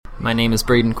My name is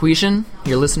Braden Quishan.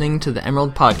 You're listening to the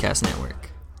Emerald Podcast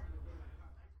Network.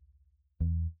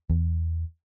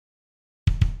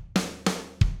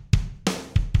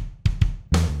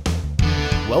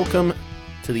 Welcome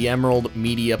to the Emerald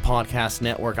Media Podcast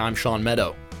Network. I'm Sean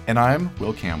Meadow. And I'm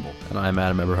Will Campbell. And I'm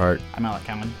Adam Eberhardt. I'm Alec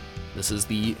Cameron. This is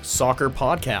the Soccer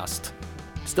Podcast.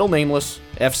 Still nameless,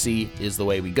 FC is the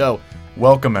way we go.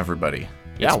 Welcome, everybody.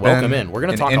 Yeah, welcome in. We're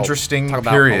going to talk an interesting talk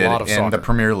about period a lot of in soccer. the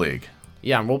Premier League.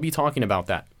 Yeah, and we'll be talking about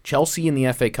that. Chelsea in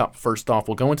the FA Cup, first off.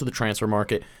 We'll go into the transfer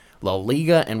market, La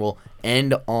Liga, and we'll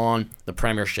end on the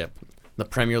Premiership, the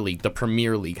Premier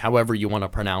League, however you want to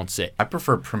pronounce it. I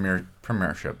prefer Premiership.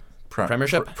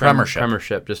 Premiership?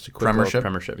 Premiership, just a quick Premiership?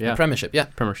 Premiership, yeah. Premiership, yeah.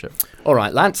 Premiership. All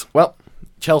right, lads. Well,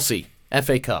 Chelsea,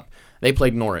 FA Cup. They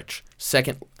played Norwich.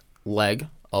 Second leg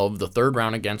of the third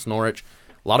round against Norwich.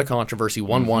 A lot of controversy.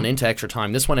 1-1 into extra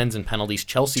time. This one ends in penalties.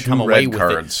 Chelsea come away with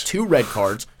it. 2 red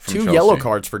cards, 2 Chelsea. yellow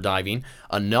cards for diving,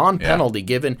 a non-penalty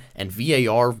given, and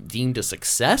VAR deemed a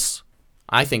success?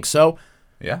 I think so.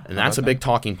 Yeah. And that's a big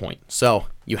talking point. So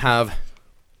you have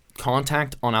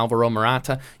contact on Alvaro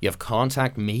Morata. You have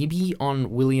contact maybe on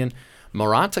Willian.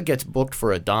 Morata gets booked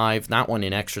for a dive, that one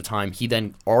in extra time. He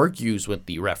then argues with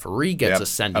the referee, gets a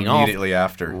sending off immediately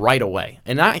after. right away.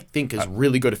 And that, I think, is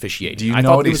really good officiating. Do you I know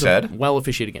thought what it he was said? A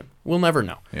well-officiated game. We'll never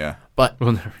know. Yeah. But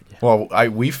Well,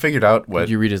 we figured out what...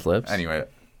 Did you read his lips? Anyway.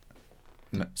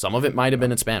 some of it might have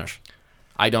been in Spanish.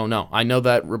 I don't know. I know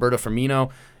that Roberto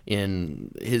Firmino,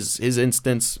 in his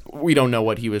instance, we don't know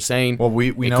what he was saying. Well, we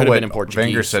It know could have what been in Portuguese.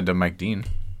 Wenger said to Mike Dean.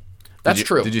 That's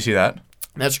true. Did you see that?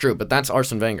 That's true, but that's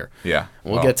Arsene Wenger. Yeah.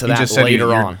 We'll get to he that just said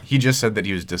later on. He just said that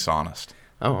he was dishonest.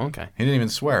 Oh, okay. He didn't even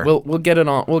swear. We'll get it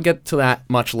on. We'll get to that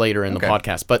much later in the Okay.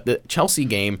 podcast. But the Chelsea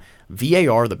game,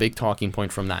 VAR, the big talking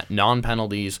point from that,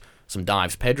 non-penalties, some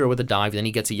dives. Pedro with a dive, then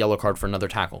he gets a yellow card for another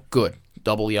tackle. Good,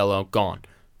 double yellow, gone.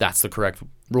 That's the correct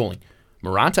ruling.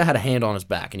 Morata had a hand on his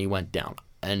back and he went down.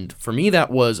 And for me,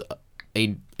 that was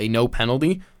a no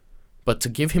penalty. But to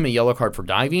give him a yellow card for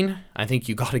diving, I think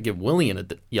you got to give Willian a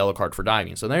yellow card for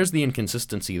diving. So there's the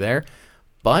inconsistency there.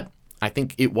 But I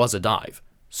think it was a dive.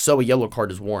 So a yellow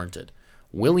card is warranted.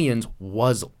 Willian's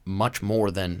was much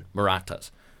more than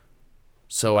Morata's.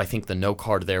 So I think the no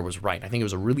card there was right. I think it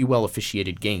was a really well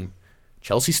officiated game.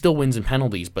 Chelsea still wins in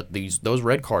penalties, but those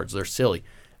red cards, they're silly.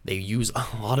 They use a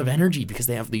lot of energy because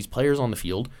they have these players on the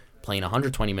field playing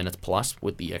 120 minutes plus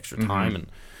with the extra time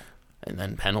and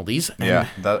then penalties. And Yeah,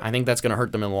 I think that's going to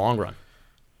hurt them in the long run.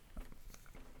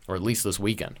 Or at least this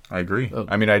weekend. I agree. Oh.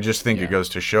 I mean, I just think it goes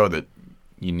to show that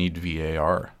you need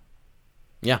VAR.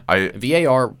 Yeah, I-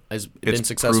 VAR has been it's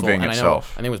successful. proving And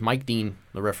itself. I think it was Mike Dean,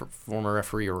 the former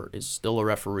referee, or is still a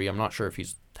referee. I'm not sure if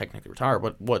he's technically retired,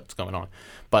 what's going on.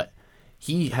 But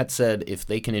he had said if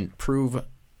they can improve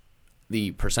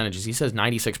the percentages, he says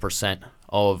 96%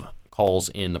 of calls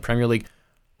in the Premier League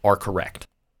are correct.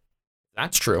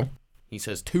 That's true. He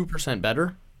says 2%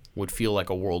 better would feel like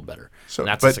a world better. So, and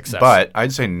that's but, a success. But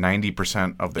I'd say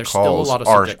 90% of the There's still a calls lot of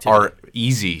are subjectivity.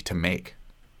 easy to make.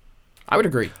 I would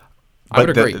agree. But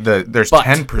agree. There's But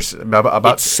 10%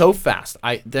 about it's so fast.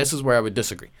 This is where I would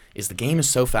disagree. Is the game is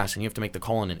so fast and you have to make the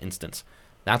call in an instance.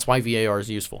 That's why VAR is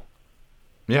useful.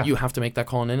 yeah. You have to make that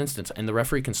call in an instance, and the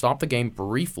referee can stop the game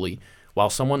briefly while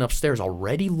someone upstairs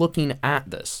already looking at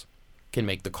this can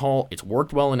make the call. It's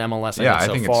worked well in MLS I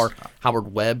so think far. it's-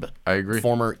 Howard Webb, I agree.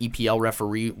 former EPL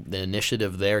referee, the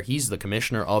initiative there. He's the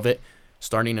commissioner of it,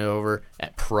 starting it over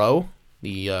at Pro,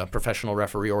 the professional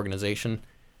referee organization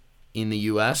in the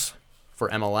U.S. for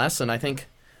MLS, and I think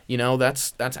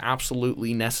that's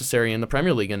absolutely necessary in the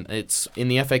Premier League, and it's in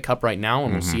the FA Cup right now,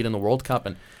 and we'll see it in the World Cup,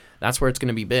 and that's where it's going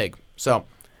to be big. So,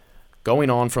 going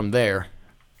on from there,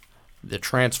 the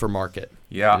transfer market.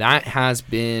 Yeah. That has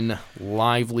been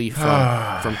lively from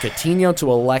Coutinho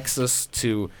to Alexis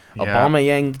to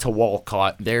Aubameyang to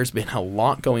Walcott. There's been a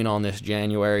lot going on this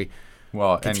January.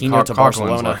 Well, Coutinho and to Coquelin's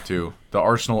Barcelona. left too. The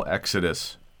Arsenal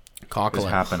exodus Coquelin. is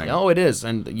happening. Oh, it is,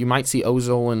 and you might see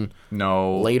Ozil and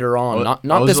No. later on. O-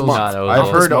 Not this Ozil's- month. Not Ozil. I've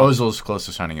Not heard this month. Ozil's close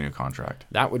to signing a new contract.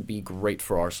 That would be great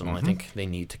for Arsenal. I think they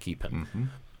need to keep him. Mm-hmm.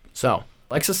 So,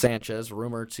 Alexis Sanchez,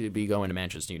 rumored to be going to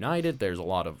Manchester United. There's a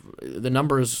lot of the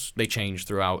numbers, they change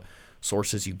throughout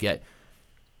sources you get.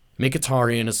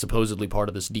 Mkhitaryan is supposedly part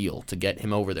of this deal to get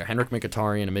him over there. Henrik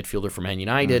Mkhitaryan, a midfielder from Man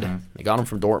United. They got him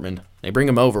from Dortmund. They bring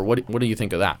him over. What do you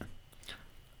think of that?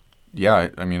 Yeah,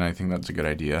 I mean, I think that's a good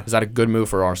idea. Is that a good move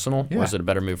for Arsenal, or Yeah. is it a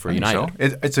better move for I think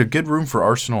United? so. It's a good room for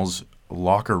Arsenal's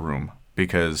locker room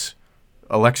because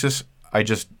Alexis,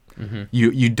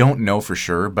 you don't know for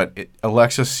sure, but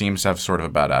Alexis seems to have sort of a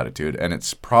bad attitude, and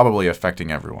it's probably affecting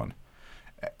everyone.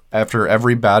 after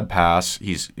every bad pass,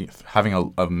 he's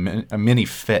having a mini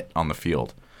fit on the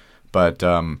field. But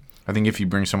I think if you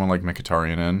bring someone like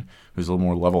Mkhitaryan in, who's a little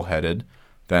more level-headed,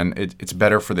 then it's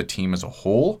better for the team as a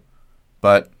whole.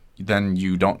 But then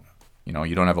you don't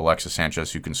have Alexis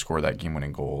Sanchez who can score that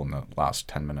game-winning goal in the last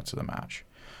 10 minutes of the match.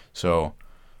 So,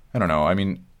 I don't know. I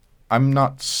mean, I'm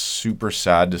not super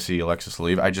sad to see Alexis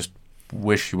leave. I just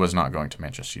wish he was not going to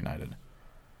Manchester United.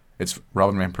 It's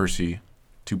Robin Van Persie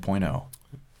 2.0.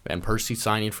 Van Persie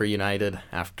signing for United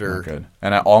after Good.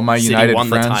 And all my City United won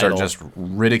the friends are title. just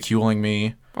ridiculing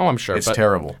me. Oh, I'm sure. It's but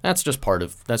terrible. That's just part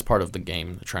of the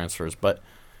game, the transfers. But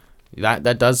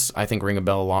that does, I think, ring a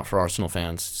bell a lot for Arsenal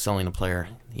fans, selling a player.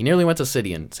 He nearly went to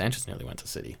City, and Sanchez nearly went to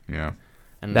City. Yeah.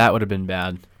 And That would have been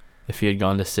bad if he had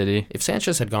gone to City. if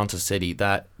Sanchez had gone to City,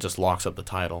 that just locks up the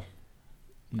title.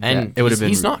 And it would have been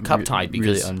he's not cup tied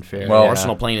because really unfair. Well,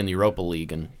 Arsenal playing in the Europa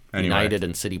League and Anyway. United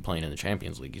and City playing in the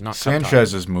Champions League. He's not cup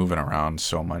Sanchez is moving around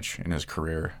so much in his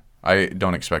career. I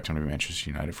don't expect him to be Manchester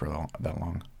United for that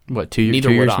long. What, 2 years? Neither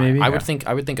 2 would years I. maybe? I would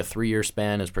think a 3-year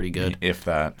span is pretty good. If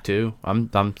that. 2. I'm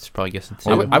probably guessing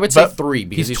 2. I would say But 3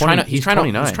 because he's he's trying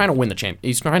 29. to win the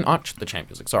He's trying not the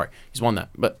Champions League. Sorry, he's won that,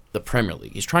 but the Premier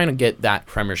League. He's trying to get that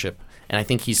Premiership, and I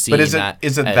think he's seeing is it that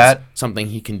as that something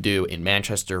he can do in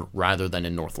Manchester rather than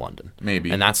in North London.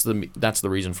 Maybe. and that's the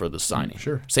reason for the signing.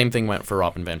 Sure. Same thing went for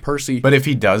Robin van Persie. But if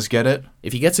he does get it,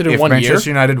 if he gets it in if 1 Manchester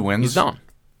year, United wins, he's done.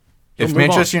 He'll if move on.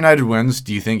 Manchester United wins,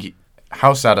 do you think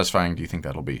how satisfying do you think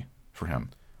that'll be for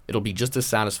him? It'll be just as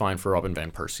satisfying for Robin van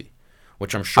Persie,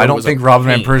 which I'm sure. I don't was think a Robin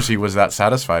van pain. Persie was that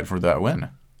satisfied for that win.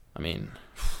 I mean,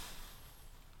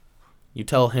 you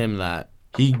tell him that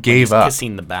He he's gave up.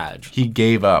 kissing the badge. He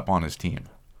gave up on his team.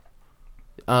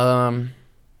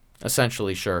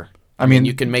 Essentially, sure. I mean,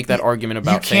 you can make that argument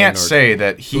about You can't Feyenoord, say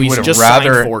that who he he's would have just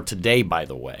rather. signed for today. By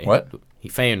the way, What?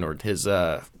 Feyenoord, his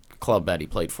club that he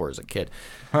played for as a kid.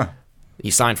 Huh. He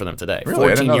signed for them today. Really? I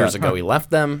didn't 14 know years that. ago, Huh. he left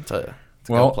them to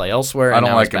Well, go play elsewhere. I and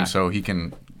don't now like he's him, back. so he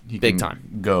can Big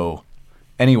time. go.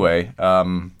 Anyway,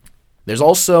 There's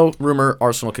also rumor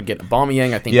Arsenal could get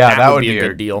Aubameyang. I think yeah, that would be a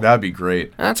good deal. That'd be great.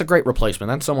 And that's a great replacement.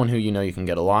 That's someone who you can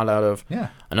get a lot out of. Yeah.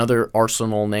 Another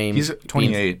Arsenal name. He's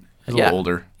 28. He's a Yeah. little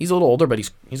older. He's a little older, but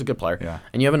he's a good player. Yeah.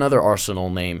 And you have another Arsenal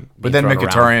name. But being then thrown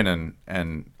around. Mkhitaryan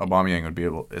and Aubameyang would be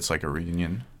able. It's like a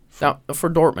reunion. Now, for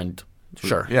Dortmund,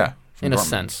 sure. Yeah. from In a Dortmund.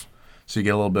 sense. So you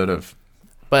get a little bit of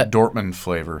But Dortmund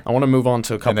flavor. I want to move on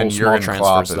to a couple then small Jurgen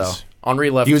Klopp transfers, is- though.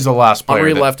 Henri left. He was the last player.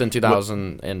 Henri that- left in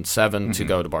 2007 to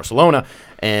go to Barcelona,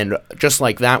 and just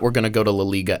like that, we're going to go to La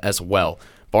Liga as well.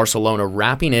 Barcelona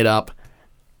wrapping it up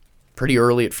pretty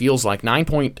early. It feels like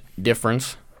 9-point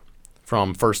difference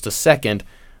from first to second,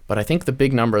 but I think the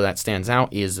big number that stands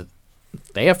out is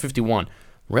they have 51.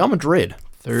 Real Madrid,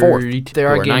 fourth. 32. They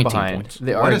are who a game 19 behind. points.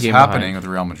 They are What a is game happening behind. with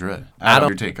Real Madrid? Adam-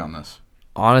 Your take on this?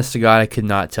 Honest to God, I could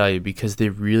not tell you because they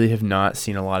really have not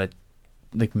seen a lot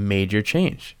of major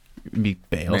change. Maybe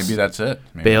Bales. Maybe that's it.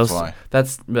 Maybe Bales.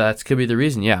 That's why. That could be the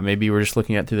reason. Yeah, maybe we're just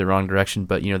looking at it through the wrong direction.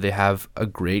 But they have a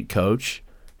great coach.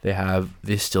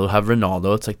 They still have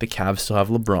Ronaldo. It's like the Cavs still have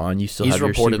LeBron. You still He's have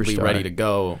your reportedly superstar. ready to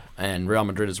go, and Real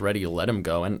Madrid is ready to let him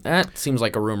go. And that seems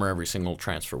like a rumor every single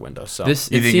transfer window. So You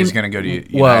think he's going to go to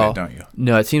United, well, don't you?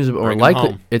 No, it seems more Bring him likely.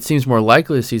 home. It seems more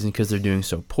likely this season because they're doing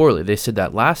so poorly. They said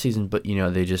that last season, but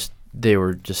they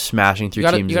were just smashing through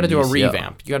teams. You got to in do a the UCL.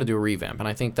 revamp. You got to do a revamp, and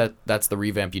I think that's the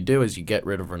revamp you do is you get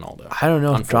rid of Ronaldo. I don't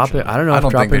know if dropping. I don't know I if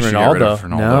don't think dropping they should get rid Ronaldo. of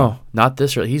Ronaldo. No, not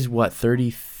this early. He's what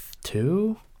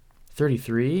 32,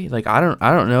 33. Like I don't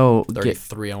know.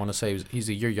 33, I want to say he's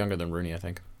a year younger than Rooney. I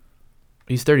think.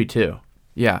 He's 32.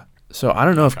 Yeah. So I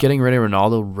don't know if getting rid of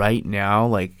Ronaldo right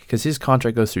now, because his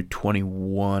contract goes through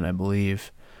 21, I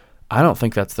believe. I don't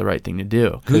think that's the right thing to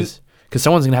do because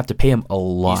someone's gonna have to pay him a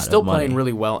lot. He's still of money. playing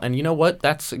really well, and you know what?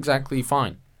 That's exactly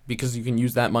fine because you can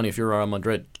use that money if you're Real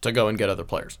Madrid to go and get other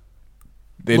players.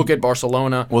 Look at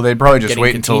Barcelona. Well, they'd probably just getting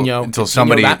wait until Coutinho,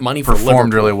 somebody that money for performed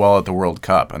Liverpool. really well at the World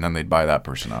Cup, and then they'd buy that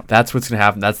person up. That's what's gonna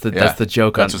happen. That's the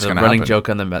joke that's on what's the gonna running happen. joke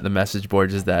on the message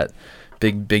boards is that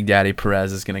Big Daddy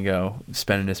Perez is gonna go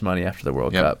spending his money after the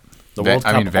World Yep. Cup. The World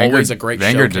Cup Wenger- always a great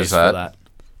Wenger showcase does for that. that.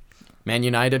 Man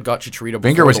United got Chicharito.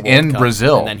 Wenger before was the World in Cup,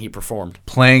 Brazil. and then he performed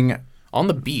Playing on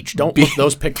the beach. Don't look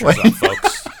those pictures up,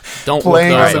 folks. Don't look Playing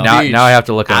those on up. the Now, beach. now I have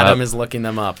to look him Adam up. is looking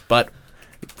them up. But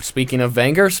speaking of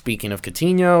Wenger, speaking of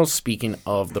Coutinho, speaking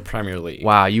of the Premier League,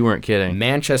 Wow, you weren't kidding.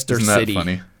 Manchester Isn't that City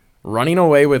funny? running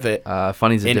away with it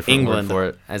Funny's a in different England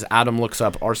word for it. as Adam looks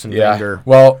up Arsene Wenger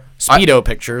Well, Speedo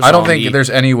pictures. I don't on think the there's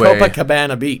any way.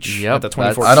 Copacabana Beach Yep, at the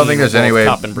that's- 2014 I don't think there's any World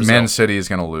way Cup in Brazil. Man City is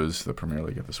going to lose the Premier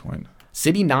League at this point.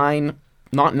 City not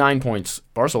 9 points.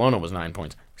 Barcelona was 9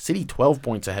 points. City 12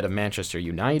 points ahead of Manchester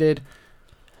United.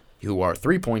 who are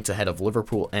 3 points ahead of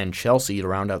Liverpool and Chelsea to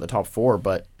round out the top 4,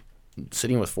 but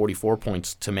sitting with 44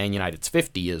 points to Man United's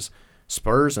 50 is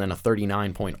Spurs, and then a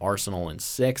 39-point Arsenal in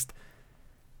 6th.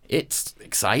 It's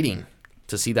exciting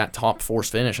to see that top 4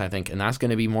 finish, I think, and that's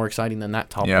going to be more exciting than that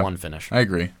top 1 finish. I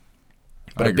agree.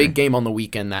 But a big game on the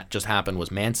weekend that just happened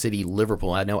was Man City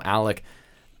Liverpool. I know, Alec,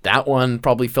 that one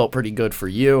probably felt pretty good for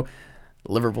you.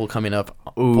 Liverpool coming up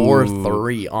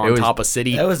 4-3 on top of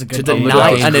City that was a good to game.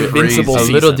 deny an invincible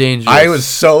season. A little dangerous. I was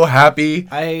so happy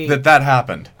I- that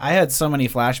happened. I had so many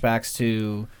flashbacks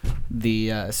to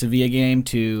the Sevilla game,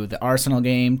 to the Arsenal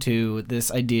game, to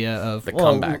this idea of The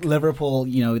comeback. Liverpool,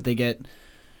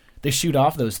 they shoot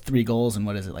off those 3 goals in,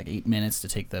 8 minutes to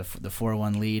take the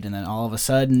 4-1 lead, and then all of a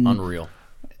sudden, Unreal.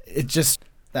 it just,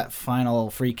 that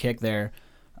final free kick there.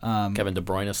 Kevin De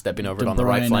Bruyne stepping over De it on the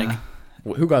right Bruyne, flank.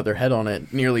 Who got their head on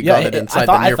it? Nearly Yeah, got it I inside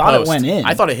thought- the near I thought it post. went in.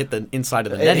 I thought it hit the inside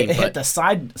of the netting, It hit but the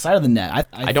side of the net.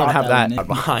 I don't thought have that went in.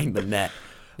 behind the net.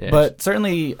 Yeah. But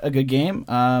certainly a good game.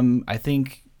 I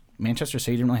think Manchester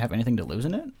City didn't really have anything to lose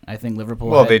in it. I think Liverpool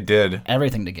Well, had they did.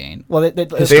 everything to gain. Well, they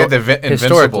They had the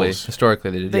Invincibles. Historically,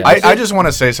 they did. They- Yeah. I just want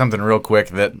to say something real quick,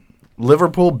 that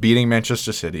Liverpool beating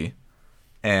Manchester City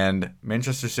and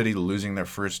Manchester City losing their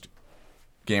first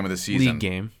game of the season. League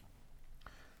game.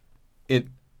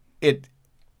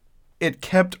 It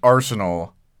kept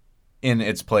Arsenal in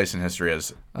its place in history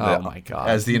as my God.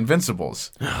 as the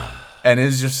Invincibles. And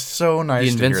it's just so nice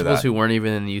The to hear Invincibles that. who weren't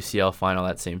even in the UCL final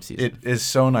that same season. It is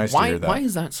so nice to Why hear that. why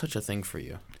is that such a thing for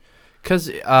you? Because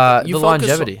the You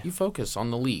longevity. You focus on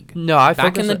the league. No, I Back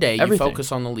focus in the on day, everything. you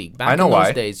focus on the league. Back I know in those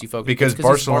why. days, you focus Because it's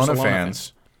Barcelona Barcelona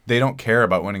fans, they don't care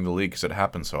about winning the league because it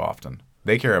happens so often.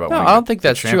 They care about No, winning I don't think the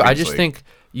that's true. I Champions just League. think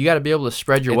you got to be able to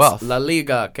spread your It's wealth. La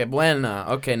Liga, que buena.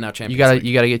 Okay, now Champions League.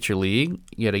 You gotta get your league,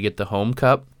 you gotta get the home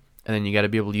cup, and then you gotta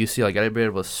be able to UCL. You gotta be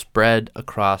able to spread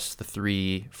across the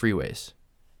 3 freeways,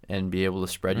 and be able to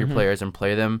spread your players and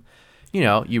play them.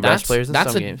 You rest players in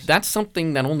some games. That's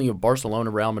something that only Barcelona,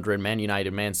 Real Madrid, Man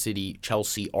United, Man City,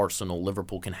 Chelsea, Arsenal,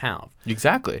 Liverpool can have.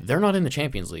 Exactly. They're not in the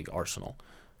Champions League, Arsenal.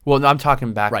 Well, no, I'm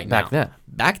talking back now. then.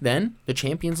 Back then, the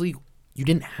Champions League, you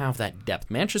didn't have that depth.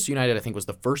 Manchester United, I think, was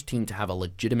the first team to have a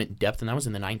legitimate depth, and that was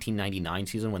in the 1999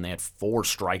 season when they had 4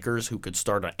 strikers who could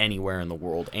start anywhere in the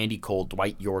world. Andy Cole,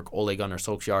 Dwight York, Ole Gunnar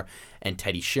Solskjaer, and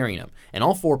Teddy Sheringham. And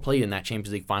all 4 played in that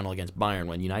Champions League final against Bayern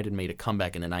when United made a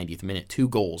comeback in the 90th minute. 2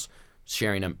 goals,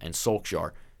 Sheringham and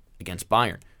Solskjaer against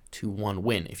Bayern. 2-1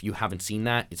 win. If you haven't seen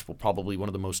that, it's probably one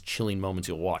of the most chilling moments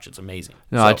you'll watch. It's amazing.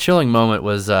 No, a chilling moment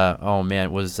was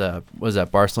was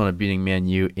that Barcelona beating Man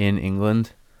U in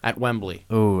England. At Wembley.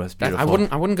 Oh, that's beautiful.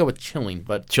 I wouldn't go with chilling,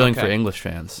 but Chilling okay. for English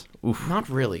fans. Oof. Not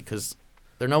really, because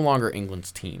they're no longer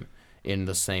England's team in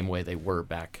the same way they were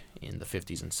back in the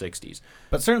 50s and 60s.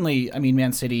 But certainly, I mean,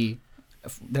 Man City,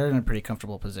 they're in a pretty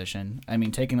comfortable position. I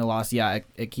mean, taking a loss,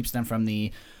 it keeps them from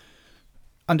the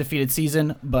undefeated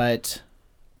season, but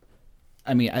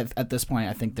I mean, at this point,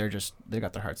 I think they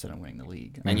got their hearts set on winning the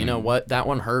league. And you know what? That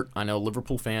one hurt. I know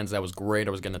Liverpool fans, that was great.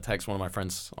 I was going to text one of my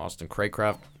friends, Austin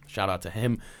Craycraft. Shout out to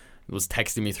him. He was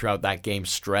texting me throughout that game,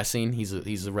 stressing. He's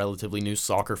a relatively new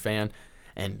soccer fan,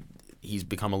 and he's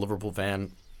become a Liverpool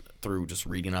fan through just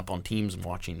reading up on teams and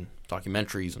watching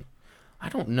documentaries. And I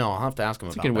don't know. I'll have to ask him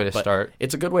It's a about good way that, to but start.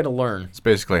 It's a good way to learn It's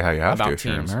basically how you have to about if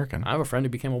you're teams. American. I have a friend who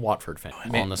became a Watford fan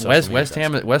on the social West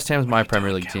media. Ham's my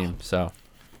Premier League team. So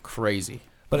Crazy.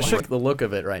 But it I should- like the look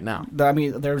of it right now. I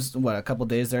mean, there's a couple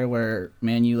days there where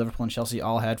Man U, Liverpool, and Chelsea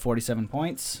all had 47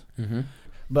 points. Mm-hmm.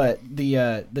 But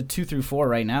the 2 through 4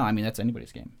 right now, I mean, that's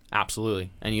anybody's game. Absolutely.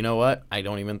 And you know what? I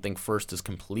don't even think first is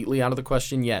completely out of the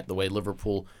question yet, the way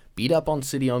Liverpool beat up on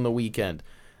City on the weekend.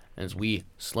 As we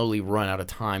slowly run out of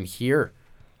time here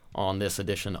on this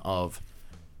edition of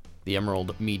the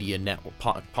Emerald Media Network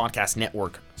Podcast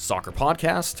Network Soccer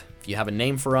Podcast. If you have a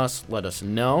name for us, let us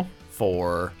know.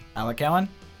 For Alec Cowan?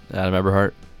 Adam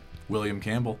Eberhart. William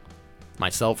Campbell.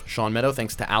 myself, Sean Meadow,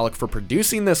 thanks to Alec for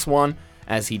producing this one,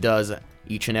 as he does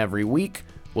each and every week.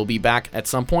 We'll be back at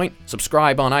some point.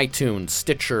 Subscribe on iTunes,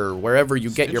 Stitcher, wherever you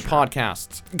get your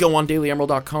podcasts. Go on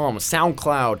dailyemerald.com,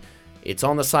 SoundCloud. It's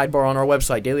on the sidebar on our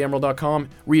website, dailyemerald.com.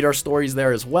 Read our stories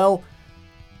there as well.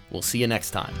 We'll see you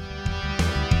next time.